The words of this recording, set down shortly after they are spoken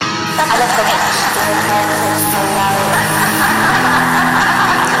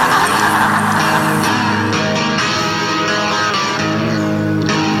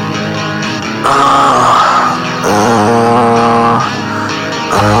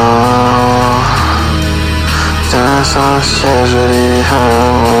上写着遗憾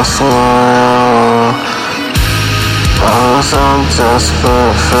我所有放上 just for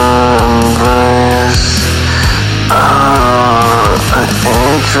a fun embrace. An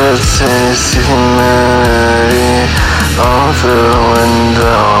acre taste of humanity all through the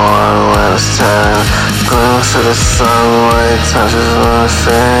window one last time. Glimpse of the sunlight touches my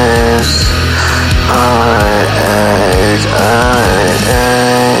face. I ache,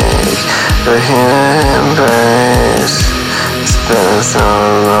 the human embrace. It's been so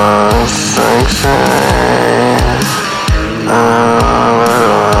long since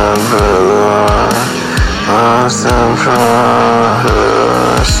lost in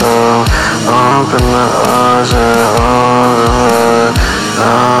progress. So open the eyes and all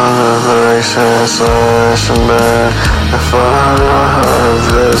the places slashing back. The thought of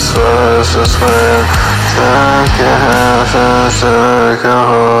this was just when took a half and took a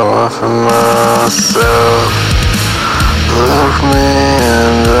whole for myself. Look me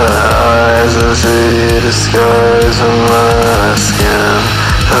in the eyes as he disguises my skin.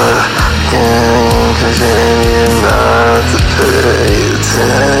 Can't continue not to pay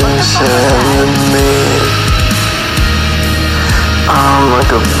attention to me. I'm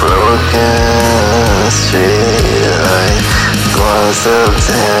like a broken street light, glass of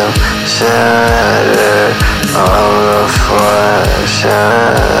dim, shattered, all the flash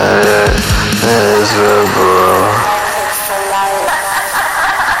shattered, miserable.